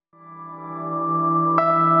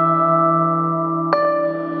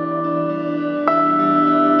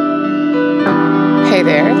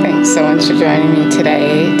so much for joining me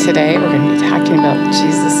today. Today, we're going to be talking about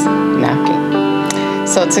Jesus knocking.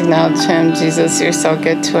 So let's acknowledge him. Jesus, you're so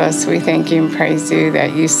good to us. We thank you and praise you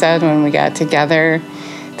that you said when we got together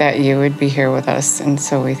that you would be here with us. And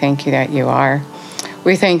so we thank you that you are.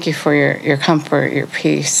 We thank you for your comfort, your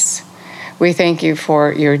peace. We thank you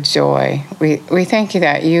for your joy. We thank you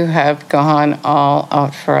that you have gone all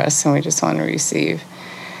out for us, and we just want to receive.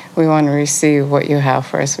 We want to receive what you have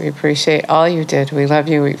for us. We appreciate all you did. We love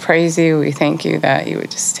you. We praise you. We thank you that you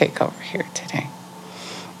would just take over here today.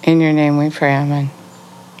 In your name we pray, amen.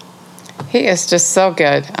 He is just so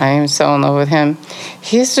good. I am so in love with him.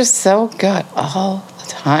 He is just so good all the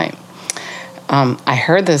time. I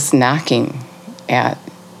heard this knocking it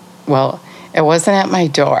wasn't at my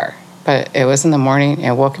door, but it was in the morning.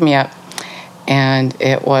 It woke me up, and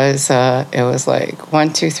it was like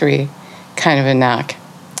 1, 2, 3, kind of a knock.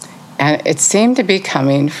 And it seemed to be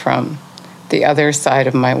coming from the other side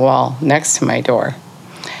of my wall next to my door.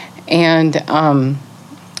 And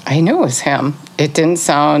I knew it was him. It didn't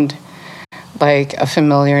sound like a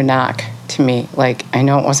familiar knock to me. Like, I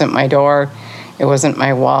know it wasn't my door. It wasn't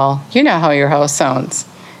my wall. You know how your house sounds.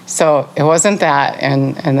 So it wasn't that.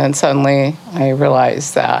 And then suddenly I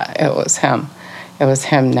realized that it was him. It was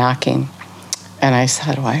him knocking. And I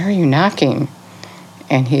said, "Why are you knocking?"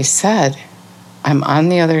 And he said, "I'm on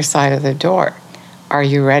the other side of the door. Are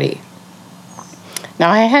you ready?" Now,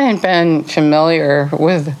 I hadn't been familiar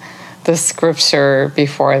with the scripture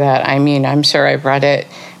before that. I mean, I'm sure I've read it,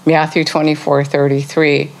 Matthew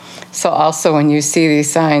 24:33. So also when you see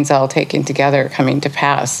these signs all taken together coming to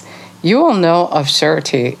pass, you will know of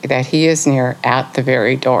surety that he is near at the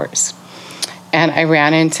very doors. And I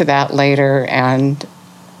ran into that later, and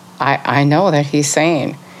I know that he's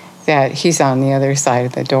saying that he's on the other side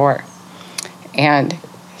of the door. And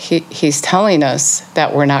he's telling us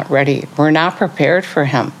that we're not ready. We're not prepared for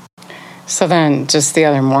him. So then just the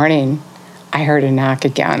other morning, I heard a knock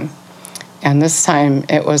again. And this time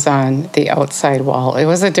it was on the outside wall. It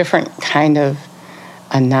was a different kind of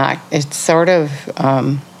a knock. It's sort of,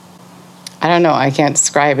 I don't know, I can't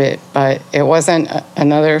describe it, but it wasn't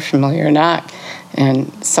another familiar knock.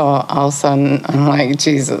 And so all of a sudden I'm like,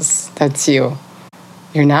 "Jesus, that's you.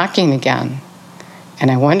 You're knocking again."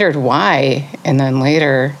 And I wondered why, and then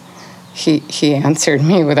later he answered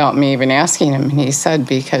me without me even asking him, and he said,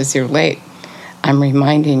 "Because you're late. I'm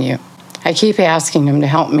reminding you." I keep asking him to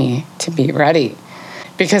help me to be ready,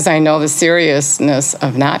 because I know the seriousness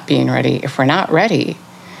of not being ready. If we're not ready,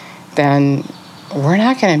 then we're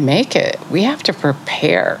not going to make it. We have to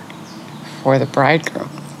prepare for the bridegroom.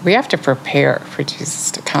 We have to prepare for Jesus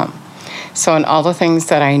to come. So in all the things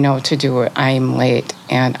that I know to do, I am late,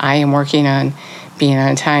 and I am working on being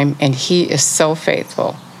on time, and he is so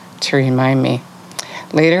faithful to remind me.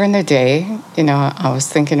 Later in the day, I was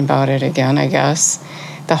thinking about it again, I guess.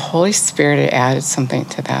 The Holy Spirit had added something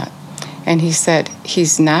to that. And he said,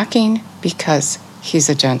 he's knocking because he's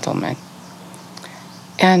a gentleman.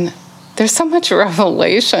 And there's so much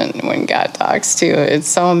revelation when God talks to you. It's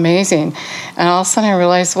so amazing. And all of a sudden I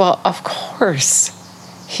realized, well, of course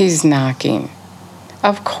he's knocking.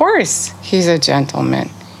 Of course he's a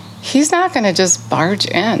gentleman. He's not going to just barge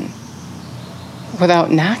in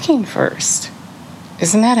without knocking first.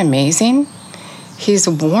 Isn't that amazing? He's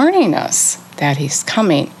warning us that he's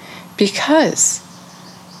coming because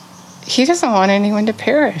he doesn't want anyone to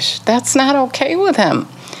perish. That's not okay with him.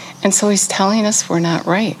 And so he's telling us we're not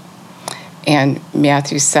right. And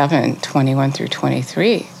Matthew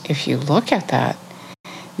 7:21-23, if you look at that,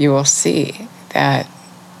 you will see that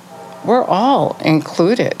we're all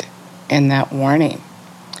included in that warning.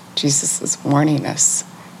 Jesus is warning us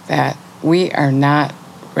that we are not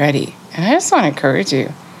ready. And I just want to encourage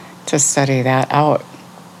you to study that out.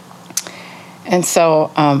 And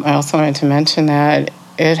so I also wanted to mention that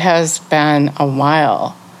it has been a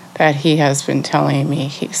while that he has been telling me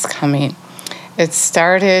he's coming. It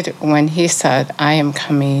started when he said, "I am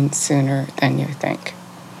coming sooner than you think."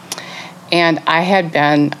 And I had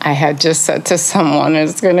just said to someone,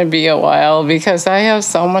 it's going to be a while because I have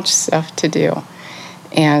so much stuff to do.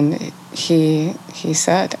 And he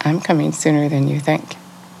said, "I'm coming sooner than you think."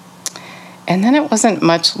 And then it wasn't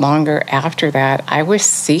much longer after that. I was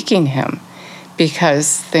seeking him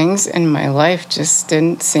because things in my life just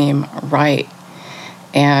didn't seem right.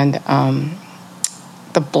 And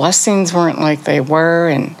the blessings weren't like they were,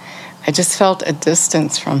 and I just felt a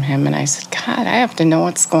distance from him. And I said, "God, I have to know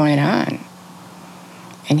what's going on."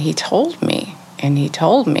 And he told me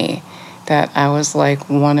that I was like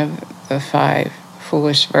one of the 5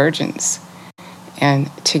 foolish virgins. And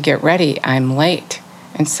to get ready, I'm late.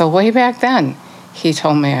 And so way back then, he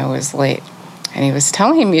told me I was late. And he was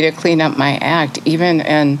telling me to clean up my act, even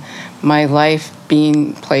in my life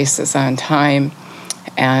being places on time,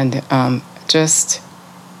 and just,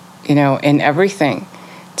 in everything,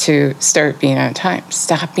 to start being on time.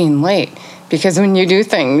 Stop being late. Because when you do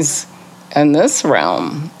things in this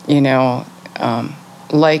realm,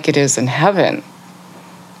 like it is in heaven,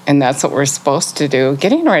 and that's what we're supposed to do,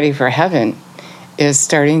 getting ready for heaven is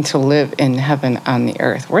starting to live in heaven on the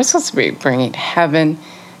earth. We're supposed to be bringing heaven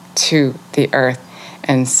to the earth.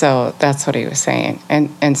 And so that's what he was saying.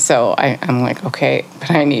 And so I'm like, okay,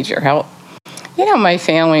 but I need your help. My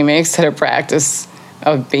family makes it a practice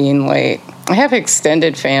of being late. I have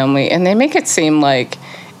extended family, and they make it seem like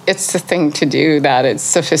it's the thing to do, that it's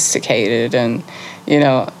sophisticated and,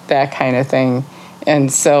 that kind of thing.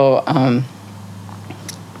 And so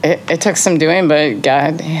it took some doing, but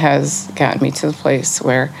God has gotten me to the place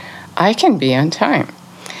where I can be on time.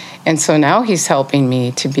 And so now he's helping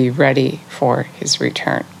me to be ready for his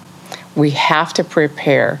return. We have to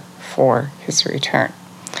prepare for his return.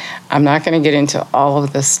 I'm not going to get into all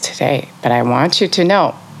of this today, but I want you to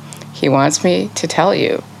know, he wants me to tell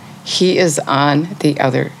you, he is on the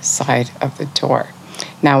other side of the door.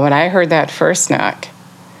 Now, when I heard that first knock,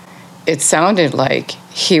 it sounded like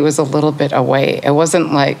he was a little bit away. It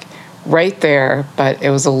wasn't like right there, but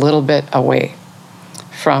it was a little bit away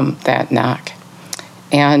from that knock.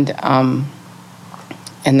 And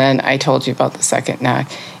then I told you about the second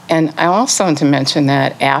knock. And I also want to mention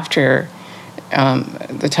that after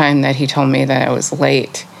the time that he told me that I was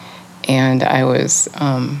late and I was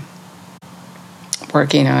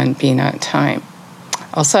working on being on time, I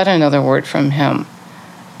also had another word from him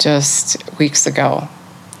just weeks ago.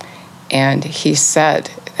 And he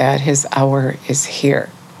said that his hour is here.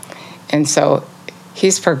 And so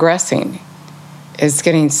he's progressing. It's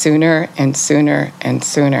getting sooner and sooner and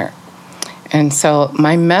sooner. And so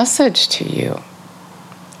my message to you,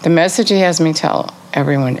 the message he has me tell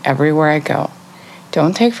everyone everywhere I go,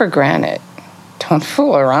 don't take for granted. Don't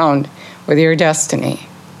fool around with your destiny.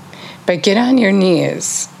 But get on your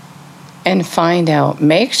knees and find out.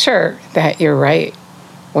 Make sure that you're right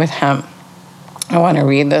with him. I want to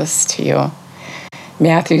read this to you.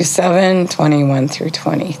 Matthew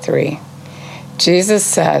 7:21-23. Jesus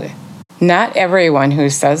said, "Not everyone who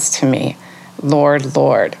says to me, 'Lord,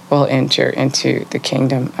 Lord,' will enter into the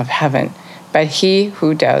kingdom of heaven, but he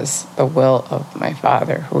who does the will of my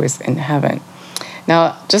Father who is in heaven."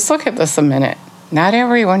 Now, just look at this a minute. Not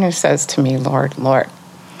everyone who says to me, "Lord, Lord."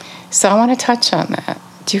 So I want to touch on that.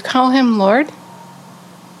 Do you call him Lord?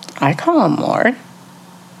 I call him Lord.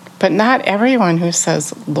 But not everyone who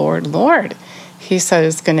says, "Lord, Lord," he said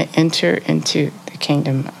is going to enter into the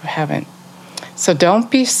kingdom of heaven. So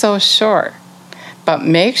don't be so sure. But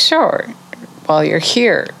make sure while you're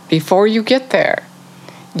here, before you get there,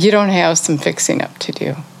 you don't have some fixing up to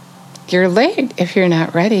do. You're late if you're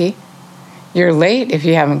not ready. You're late if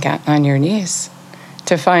you haven't gotten on your knees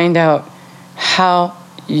to find out how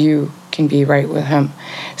you can be right with him.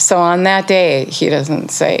 So on that day, he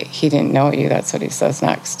doesn't say he didn't know you. That's what he says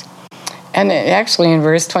next. And actually in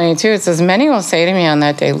verse 22, it says, "Many will say to me on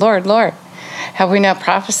that day, 'Lord, Lord, have we not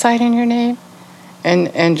prophesied in your name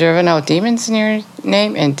and driven out demons in your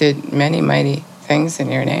name and did many mighty things in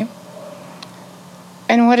your name?'"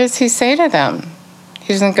 And what does he say to them?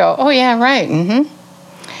 He doesn't go, "Oh, yeah, right, mm-hmm."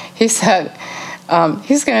 He said,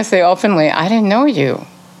 he's going to say openly, "I didn't know you.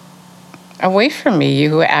 Away from me, you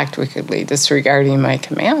who act wickedly, disregarding my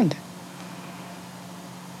command."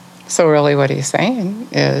 So really what he's saying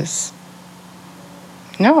is,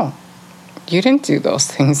 no, you didn't do those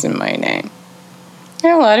things in my name.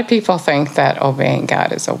 A lot of people think that obeying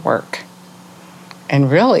God is a work.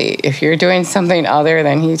 And really, if you're doing something other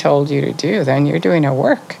than he told you to do, then you're doing a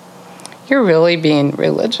work. You're really being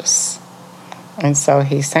religious. And so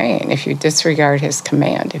he's saying, if you disregard his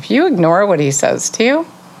command, if you ignore what he says to you,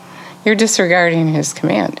 you're disregarding his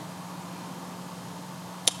command.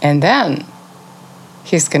 And then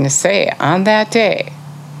he's going to say on that day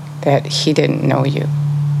that he didn't know you.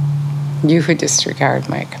 You who disregard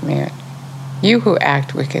my command. You who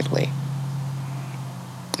act wickedly.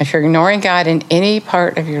 If you're ignoring God in any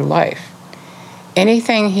part of your life,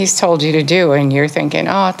 anything he's told you to do and you're thinking,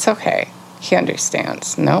 "Oh, it's okay, he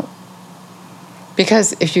understands." No.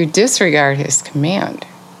 Because if you disregard his command,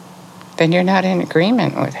 then you're not in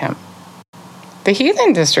agreement with him. The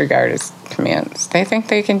heathen disregard his commands. They think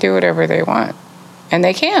they can do whatever they want. And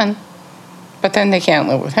they can, but then they can't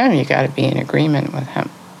live with him. You got to be in agreement with him.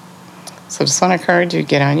 So just want to encourage you,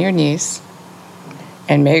 get on your knees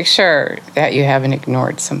and make sure that you haven't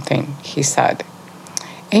ignored something he said.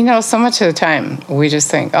 And so much of the time we just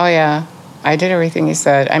think, "Oh yeah, I did everything he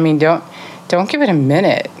said." I mean, don't Don't give it a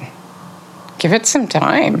minute. Give it some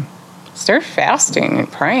time. Start fasting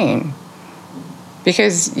and praying.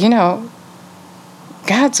 Because,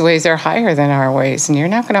 God's ways are higher than our ways, and you're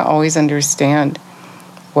not going to always understand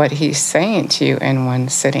what he's saying to you in one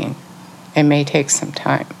sitting. It may take some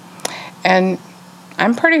time. And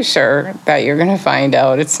I'm pretty sure that you're going to find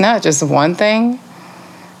out it's not just one thing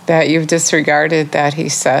that you've disregarded that he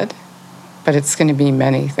said, but it's going to be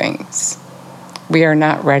many things. We are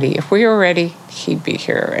not ready. If we were ready, he'd be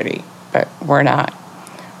here already, but we're not.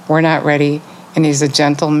 We're not ready, and he's a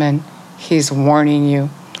gentleman. He's warning you.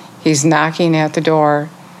 He's knocking at the door.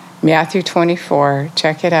 Matthew 24,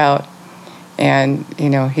 check it out. And,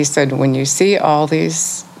 he said, when you see all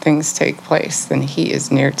these things take place, then he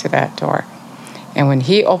is near to that door. And when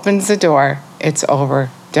he opens the door, it's over,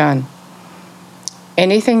 done.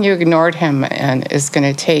 Anything you ignored him in is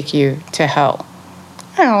going to take you to hell.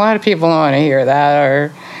 A lot of people don't want to hear that, or,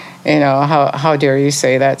 how dare you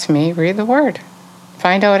say that to me? Read the word.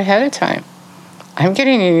 Find out ahead of time. I'm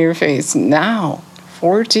getting in your face now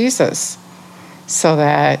for Jesus so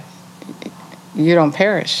that you don't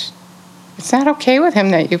perish. It's not okay with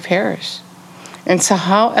him that you perish. And so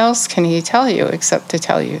how else can he tell you except to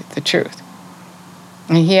tell you the truth?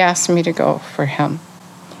 And he asked me to go for him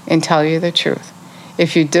and tell you the truth.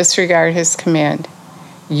 If you disregard his command,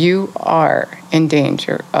 you are in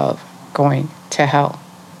danger of going to hell.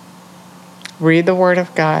 Read the word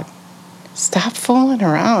of God. Stop fooling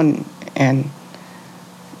around and,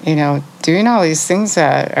 doing all these things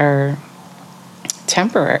that are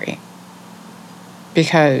temporary,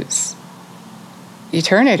 because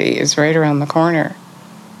eternity is right around the corner.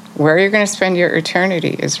 Where you're going to spend your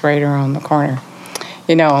eternity is right around the corner.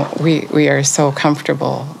 We are so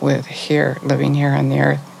comfortable with living here on the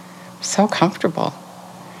earth. So comfortable.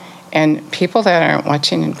 And people that aren't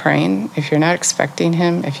watching and praying, if you're not expecting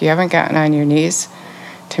him, if you haven't gotten on your knees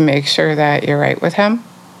to make sure that you're right with him,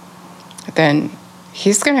 then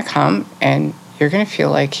he's going to come and you're going to feel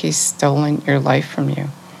like he's stolen your life from you,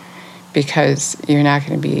 because you're not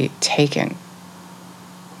going to be taken.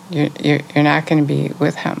 You're not going to be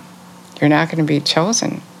with him. You're not going to be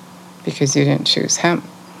chosen because you didn't choose him.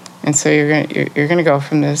 And so you're going to go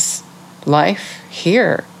from this life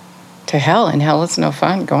here to hell, and hell is no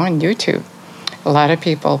fun. Go on YouTube. A lot of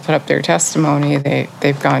people put up their testimony.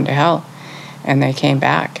 They've gone to hell, and they came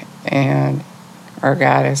back, and our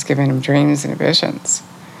God has given them dreams and visions.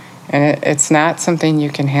 And it's not something you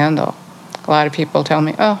can handle. A lot of people tell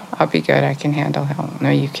me, oh, I'll be good. I can handle hell. No,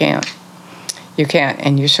 you can't. You can't,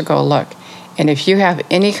 and you should go look. And if you have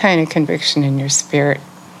any kind of conviction in your spirit,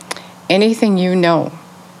 anything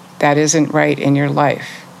that isn't right in your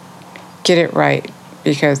life, get it right,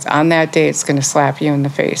 because on that day it's going to slap you in the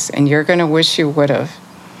face, and you're going to wish you would have,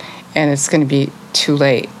 and it's going to be too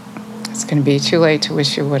late. It's going to be too late to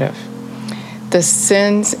wish you would have. The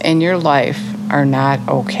sins in your life are not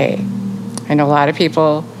okay. I know a lot of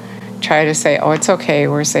people try to say, oh, it's okay,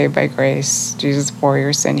 we're saved by grace. Jesus bore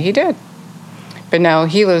your sin. He did. But now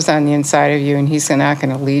he lives on the inside of you, and he's not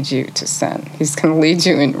going to lead you to sin. He's going to lead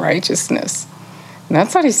you in righteousness. And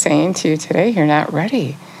that's what he's saying to you today. You're not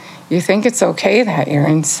ready. You think it's okay that you're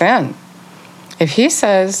in sin. If he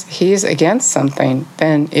says he's against something,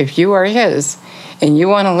 then if you are his and you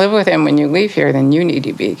want to live with him when you leave here, then you need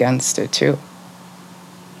to be against it too.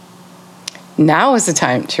 Now is the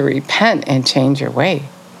time to repent and change your way,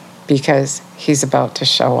 because he's about to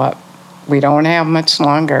show up. We don't have much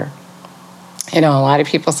longer. A lot of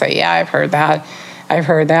people say, yeah, I've heard that.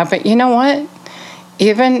 But you know what?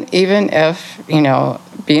 Even if, being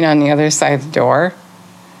on the other side of the door,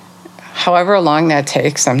 however long that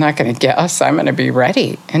takes, I'm not going to guess. I'm going to be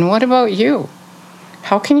ready. And what about you?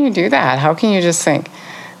 How can you do that? How can you just think,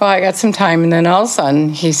 well, I got some time, and then all of a sudden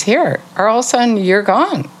he's here, or all of a sudden you're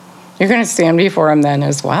gone? You're going to stand before him then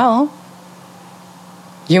as well.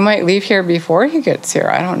 You might leave here before he gets here.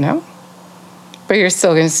 I don't know. But you're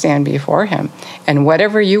still going to stand before him. And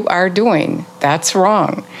whatever you are doing, that's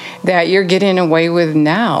wrong, that you're getting away with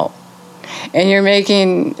now. And you're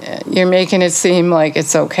making it seem like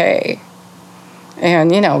it's okay.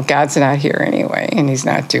 And, God's not here anyway, and he's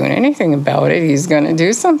not doing anything about it. He's going to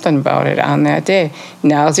do something about it on that day.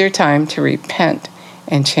 Now's your time to repent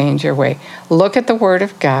and change your way. Look at the Word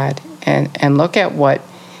of God and look at what,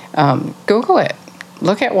 Google it.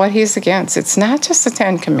 Look at what he's against. It's not just the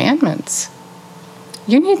 10 Commandments.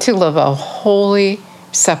 You need to live a holy,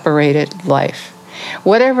 separated life.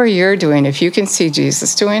 Whatever you're doing, if you can see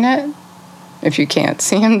Jesus doing it, if you can't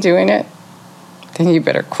see him doing it, then you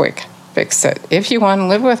better quick fix it if you want to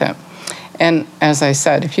live with him. And as I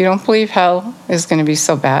said, if you don't believe hell is going to be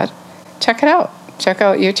so bad, check it out. Check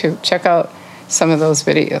out YouTube. Check out some of those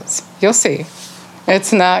videos. You'll see.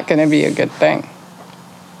 It's not going to be a good thing.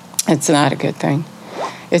 It's not a good thing.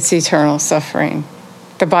 It's eternal suffering.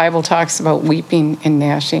 The Bible talks about weeping and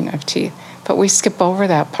gnashing of teeth, but we skip over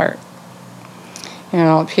that part. You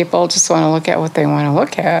know, people just want to look at what they want to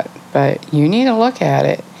look at, but you need to look at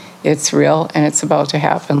it. It's real and it's about to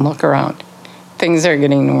happen. Look around. Things are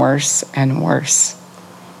getting worse and worse.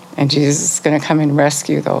 And Jesus is going to come and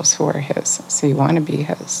rescue those who are his. So you want to be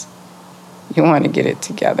his. You want to get it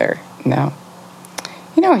together now.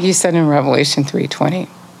 You know, he said in Revelation 3:20,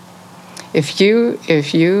 if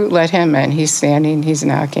you let him in, he's standing, he's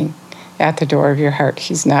knocking at the door of your heart.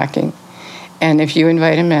 He's knocking. And if you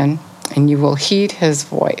invite him in and you will heed his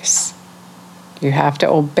voice, you have to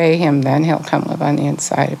obey him, then he'll come live on the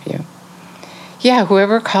inside of you. Yeah,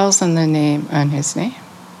 whoever calls on his name.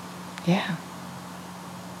 Yeah.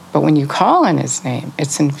 But when you call on his name,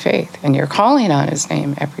 it's in faith, and you're calling on his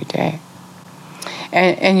name every day.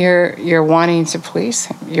 And you're wanting to please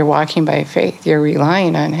him. You're walking by faith. You're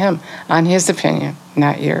relying on him, on his opinion,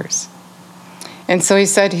 not yours. And so he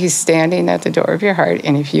said he's standing at the door of your heart,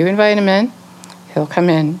 and if you invite him in, he'll come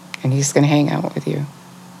in, and he's going to hang out with you.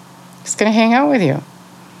 He's going to hang out with you.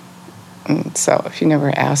 And so if you never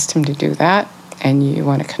asked him to do that, and you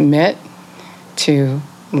want to commit to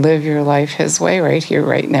live your life his way right here,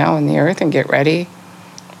 right now in the earth, and get ready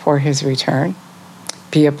for his return,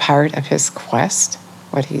 be a part of his quest,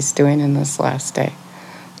 what he's doing in this last day.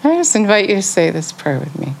 I just invite you to say this prayer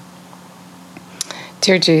with me.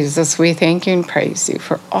 Dear Jesus, we thank you and praise you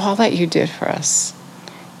for all that you did for us.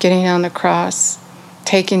 Getting on the cross,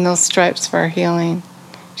 taking those stripes for our healing,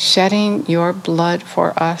 shedding your blood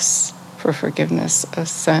for us for forgiveness of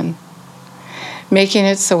sin, making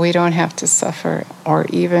it so we don't have to suffer or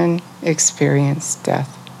even experience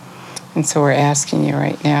death. And so we're asking you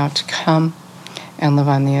right now to come and live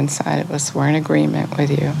on the inside of us. We're in agreement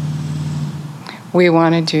with you. We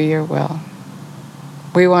want to do your will.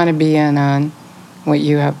 We want to be in on what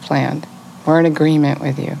you have planned. We're in agreement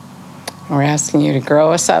with you. We're asking you to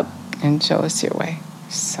grow us up and show us your way.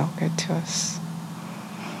 You're so good to us.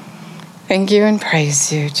 Thank you and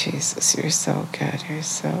praise you, Jesus. You're so good. You're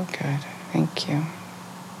so good. Thank you.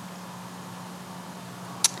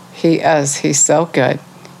 He is. He's so good.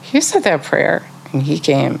 You said that prayer, and he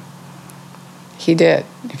came. He did.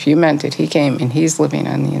 If you meant it, he came, and he's living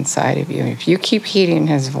on the inside of you. If you keep heeding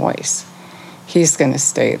his voice, he's going to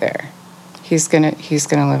stay there. He's going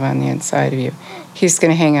to live on the inside of you. He's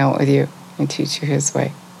going to hang out with you and teach you his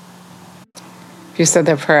way. If you said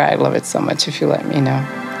that prayer, I'd love it so much if you let me know.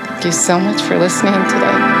 Thank you so much for listening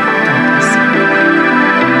today.